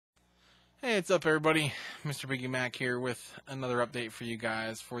Hey, what's up everybody? Mr. Biggie Mac here with another update for you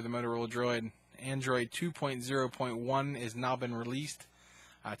guys for the Motorola Droid. Android 2.0.1 has now been released.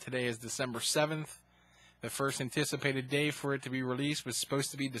 Today is December 7th. The first anticipated day for it to be released was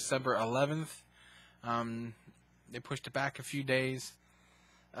supposed to be December 11th. They pushed it back a few days.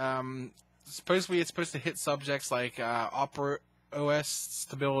 Supposedly it's supposed to hit subjects like Opera OS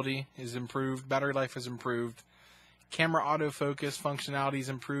stability is improved, battery life is improved, camera autofocus functionality is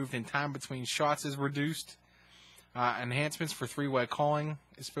improved, and time between shots is reduced. Enhancements for three-way calling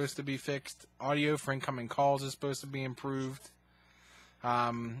is supposed to be fixed. Audio for incoming calls is supposed to be improved.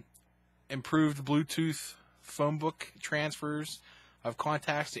 Improved Bluetooth phone book transfers of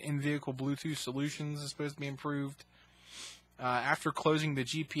contacts to in-vehicle Bluetooth solutions is supposed to be improved. After closing the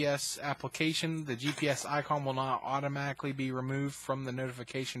GPS application, the GPS icon will not automatically be removed from the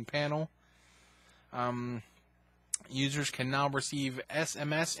notification panel. Users can now receive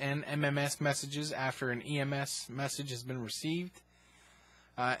SMS and MMS messages after an EMS message has been received.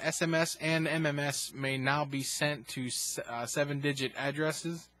 SMS and MMS may now be sent to 7-digit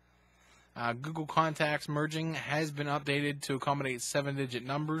addresses. Google Contacts merging has been updated to accommodate 7-digit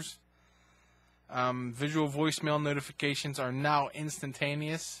numbers. Visual voicemail notifications are now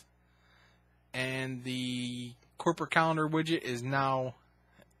instantaneous. And the corporate calendar widget is now,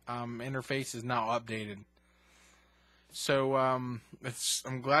 interface is now updated. So I'm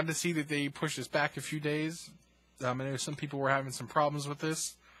glad to see that they pushed this back a few days. I know some people were having some problems with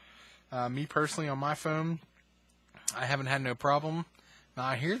this. Me personally, on my phone, I haven't had no problem. Now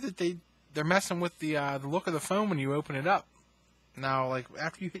I hear that they're messing with the look of the phone when you open it up. Now, like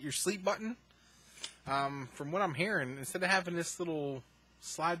after you hit your sleep button, from what I'm hearing, instead of having this little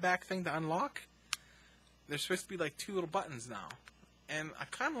slide back thing to unlock, there's supposed to be like two little buttons now, and I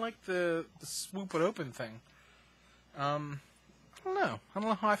kind of like the swoop it open thing. I don't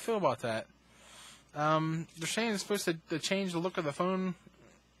know how I feel about that. They're saying it's supposed to change the look of the phone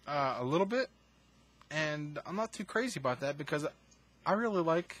a little bit, and I'm not too crazy about that because I really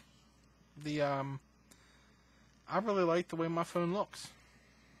like the way my phone looks.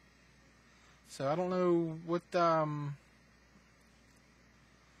 So I don't know what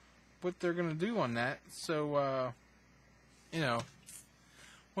they're gonna do on that. So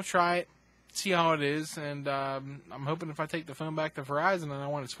we'll try it, see how it is, and I'm hoping if I take the phone back to Verizon and I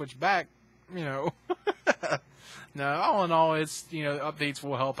want to switch back, no, all in all, it's updates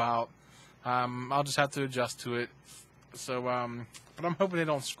will help out. I'll just have to adjust to it. So, but I'm hoping they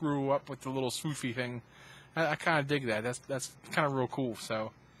don't screw up with the little swoofy thing. I kind of dig that. That's kind of real cool.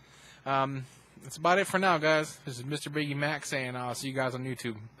 So, that's about it for now, guys. This is Mr. Biggie Mac saying I'll see you guys on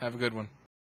YouTube. Have a good one.